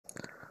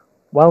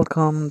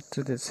Welcome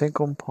to the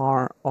second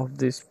part of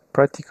this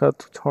practical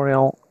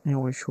tutorial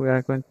in which we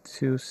are going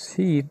to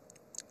see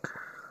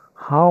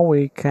how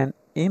we can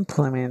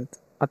implement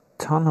a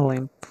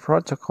tunneling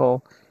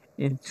protocol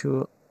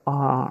into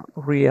a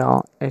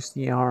real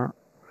HDR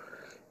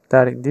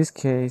that in this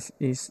case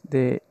is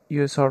the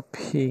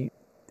USRP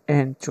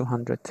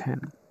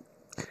N210.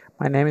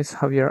 My name is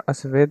Javier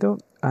Acevedo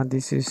and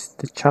this is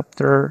the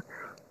chapter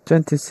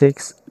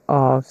 26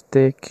 of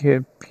the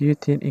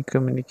Computing in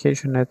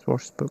Communication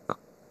Networks book.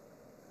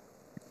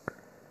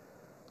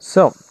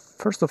 So,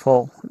 first of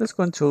all, let's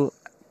going to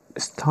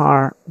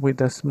start with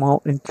a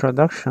small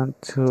introduction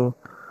to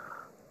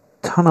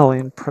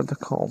tunneling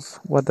protocols.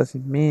 What does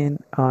it mean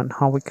and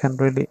how we can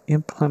really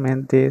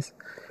implement this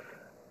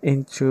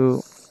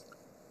into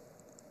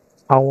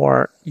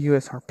our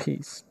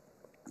USRPs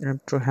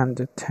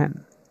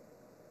M210.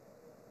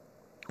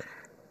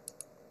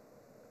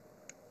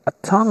 A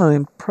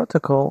tunneling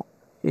protocol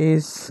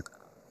is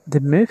the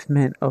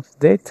movement of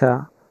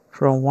data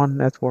from one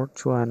network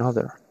to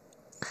another.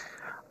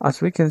 As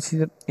we can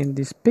see in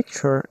this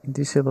picture, in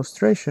this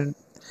illustration,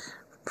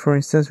 for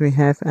instance, we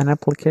have an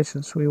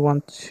application, so we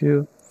want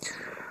to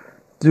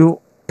do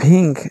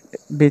ping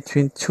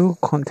between two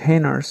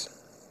containers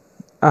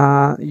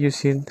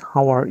using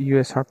our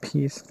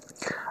USRPs.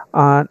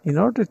 And in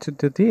order to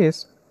do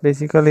this,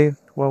 basically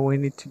what we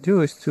need to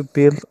do is to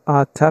build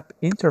a tap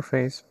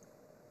interface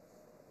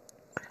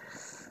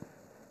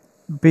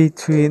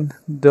between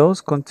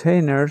those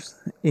containers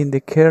in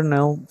the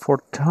kernel for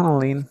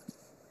tunneling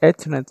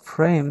Ethernet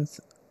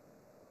frames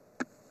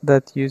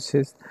that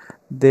uses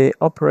the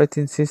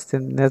operating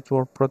system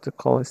network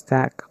protocol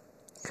stack.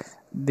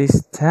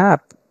 This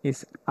tab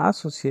is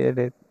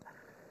associated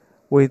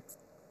with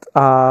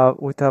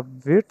a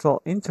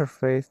virtual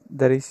interface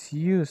that is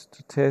used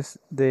to test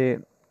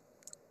the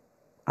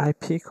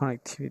IP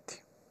connectivity.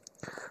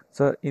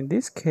 So in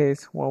this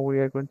case, what we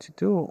are going to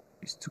do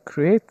is to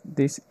create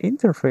this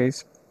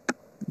interface,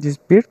 this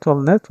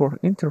virtual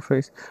network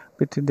interface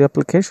between the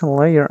application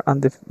layer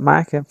and the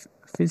MAC and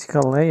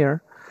physical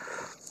layer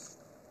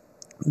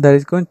that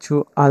is going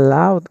to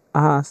allow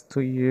us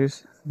to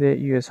use the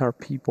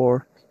USRP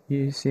board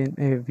using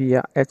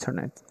via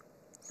Ethernet.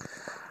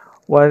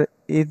 What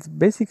it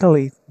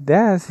basically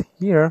does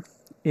here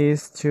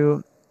is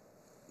to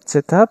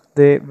set up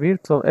the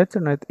virtual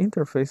Ethernet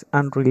interface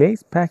and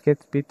relays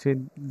packets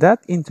between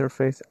that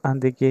interface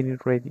and the gaining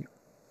radio.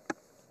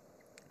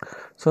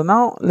 So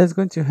now let's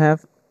going to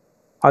have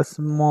a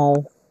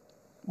small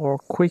or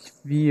quick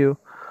view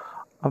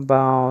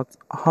about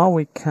how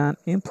we can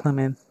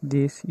implement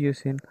this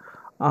using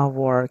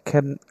our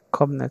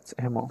CompNet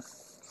MO.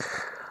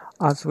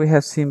 As we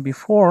have seen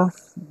before,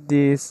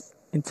 this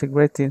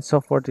integrating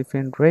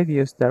software-defined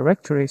radios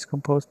directory is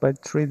composed by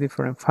 3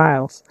 different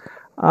files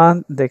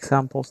and the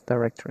examples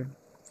directory.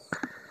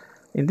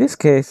 In this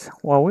case,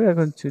 what we are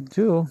going to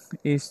do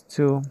is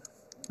to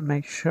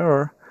make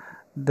sure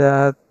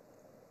that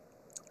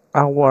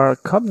our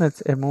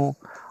CompNet MO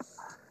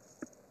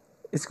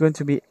is going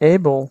to be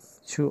able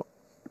to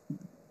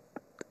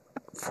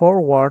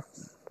forward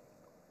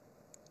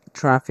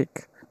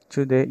traffic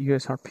to the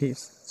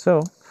USRPs.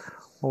 So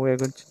what we are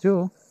going to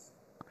do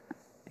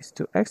is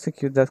to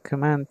execute that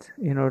command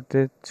in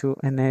order to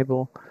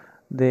enable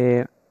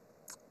the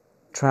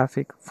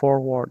traffic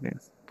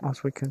forwarding,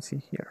 as we can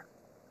see here.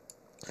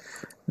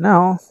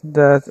 Now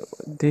that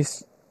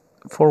this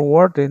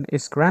forwarding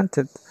is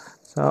granted,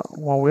 so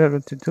what we are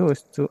going to do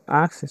is to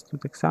access to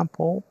the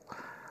example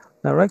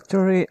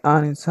directory,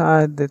 and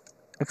inside the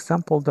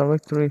example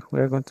directory we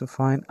are going to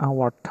find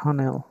our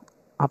tunnel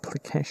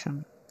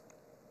application.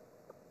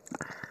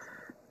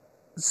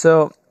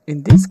 So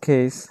in this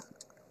case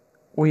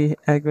we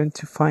are going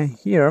to find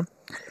here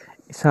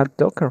is a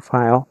Docker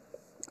file,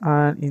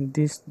 and in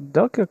this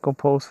Docker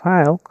compose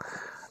file,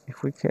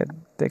 if we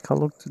can take a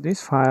look to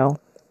this file,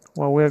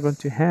 what we are going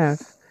to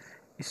have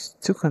is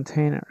 2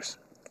 containers,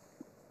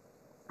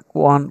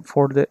 one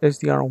for the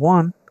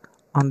SDR1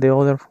 and the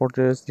other for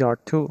the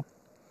SDR2.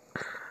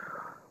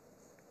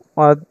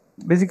 What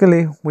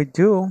basically we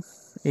do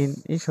in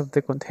each of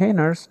the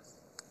containers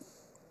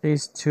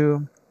is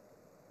to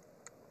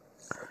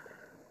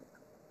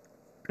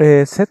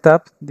set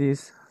up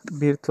this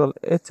virtual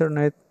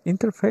Ethernet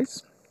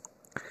interface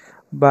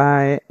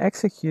by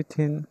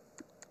executing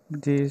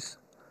this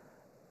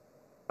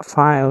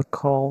file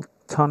called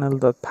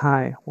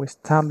tunnel.py. We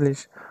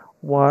establish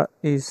what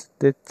is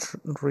the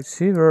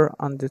receiver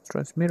and the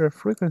transmitter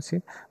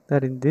frequency,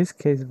 that in this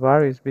case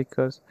varies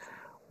because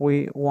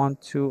we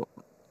want to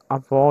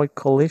avoid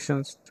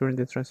collisions during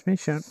the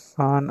transmission.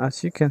 And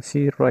as you can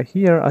see right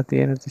here at the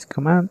end of this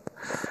command,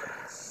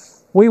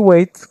 we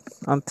wait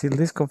until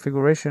this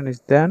configuration is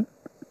done,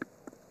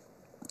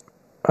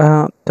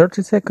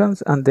 30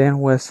 seconds, and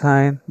then we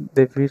assign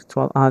the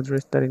virtual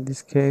address that in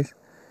this case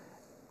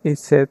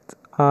is set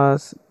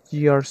as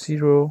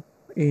GR0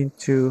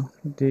 into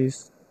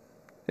this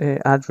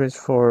address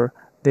for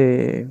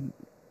the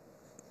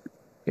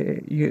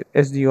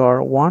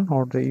SDR1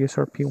 or the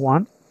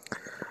USRP1,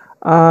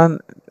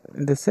 and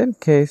in the same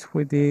case,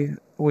 we do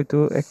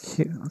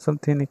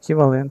something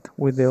equivalent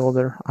with the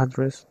other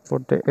address for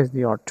the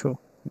SDR2.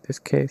 In this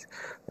case,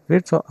 the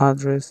virtual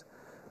address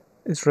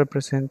is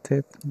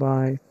represented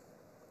by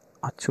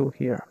a 2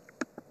 here.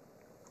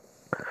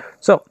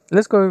 So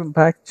let's go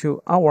back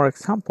to our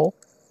example,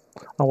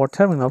 our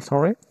terminal,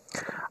 sorry,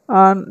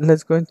 and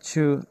let's go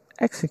to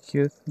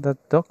execute the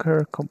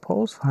docker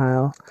compose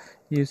file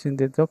using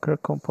the docker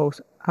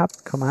compose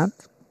apt command.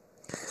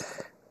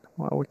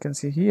 What we can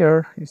see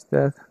here is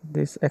that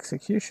this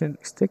execution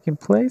is taking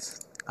place,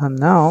 and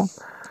now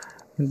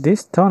in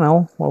this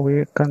tunnel what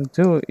we can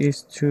do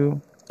is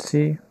to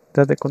see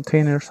that the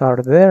containers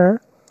are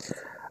there.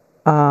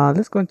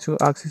 Let's go into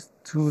access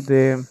to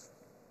the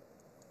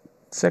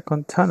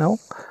second tunnel,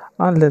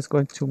 and let's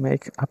go to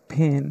make a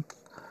pin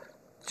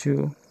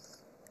to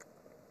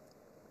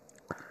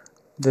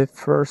the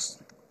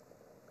first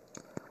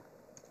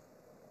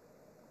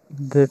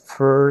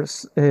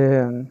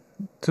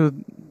to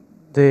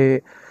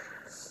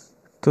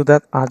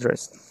that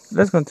address.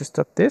 Let's go to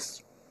stop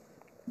this,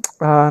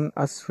 and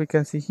as we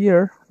can see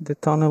here, the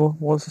tunnel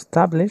was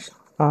established,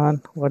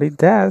 and what it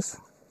does,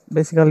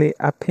 basically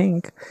a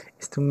ping,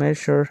 is to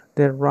measure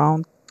the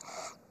round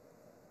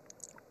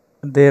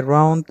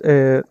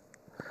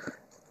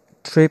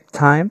trip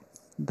time,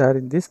 that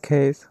in this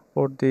case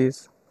for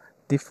these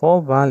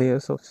default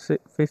values of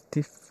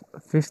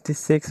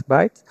 56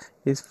 bytes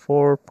is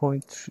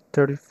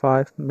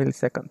 4.35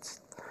 milliseconds.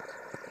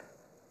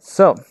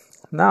 So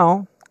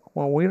now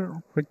when we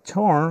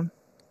return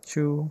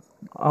to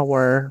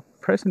our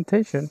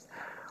presentation,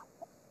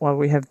 what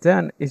we have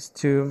done is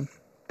to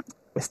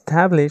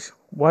establish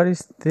what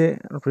is the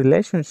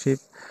relationship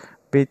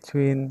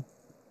between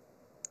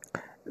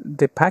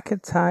the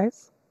packet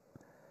size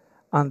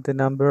and the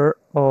number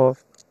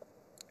of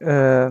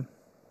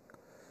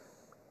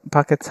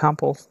packet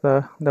samples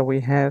that we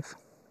have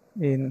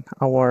in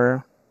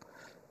our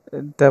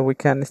that we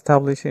can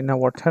establish in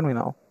our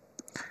terminal.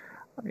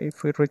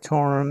 If we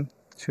return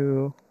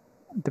to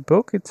the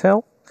book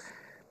itself,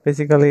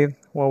 basically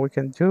what we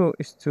can do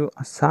is to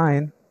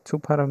assign two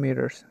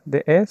parameters: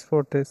 the S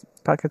for the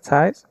packet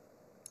size,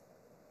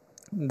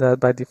 that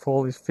by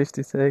default is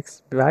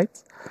 56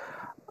 bytes,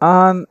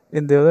 and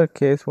in the other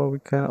case what we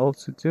can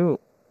also do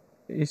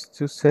is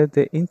to set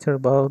the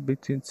interval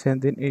between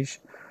sending each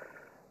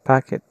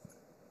packet.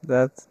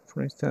 That,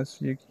 for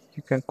instance, you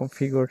can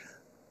configure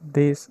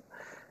this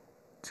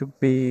to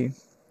be,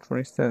 for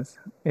instance,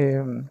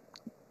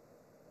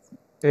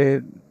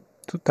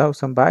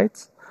 2000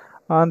 bytes,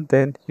 and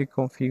then you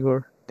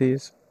configure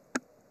this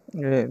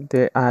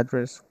the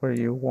address where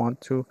you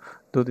want to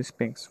do these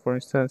pings. For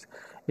instance,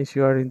 if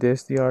you are in the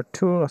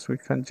SDR2, as we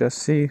can just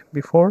see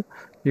before,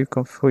 you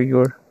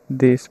configure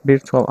this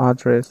virtual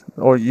address,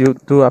 or you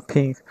do a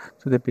ping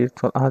to the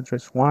virtual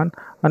address 1,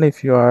 and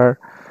if you are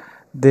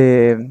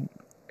the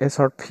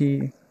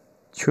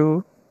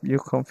SRP2, you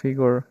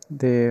configure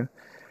the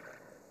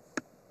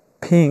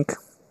ping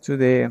to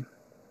the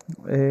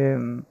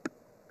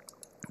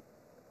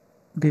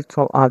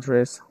virtual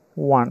address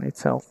 1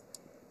 itself.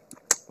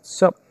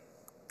 So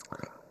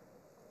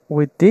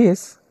with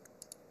this,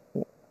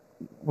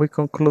 we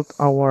conclude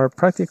our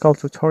practical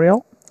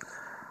tutorial.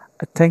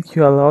 Thank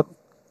you a lot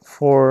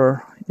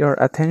for your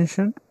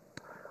attention,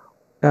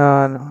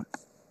 and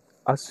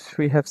as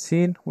we have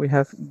seen, we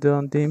have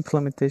done the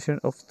implementation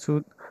of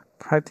two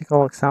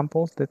practical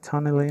examples, the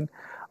tunneling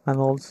and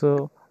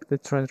also the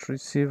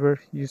transceiver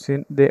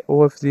using the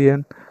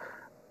OFDM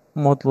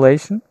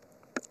modulation,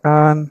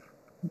 and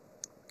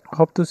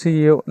hope to see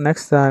you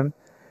next time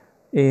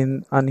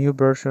in a new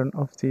version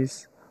of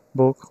this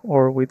book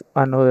or with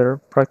another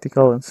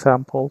practical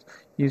example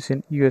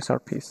using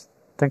USRPs.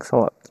 Thanks a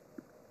lot.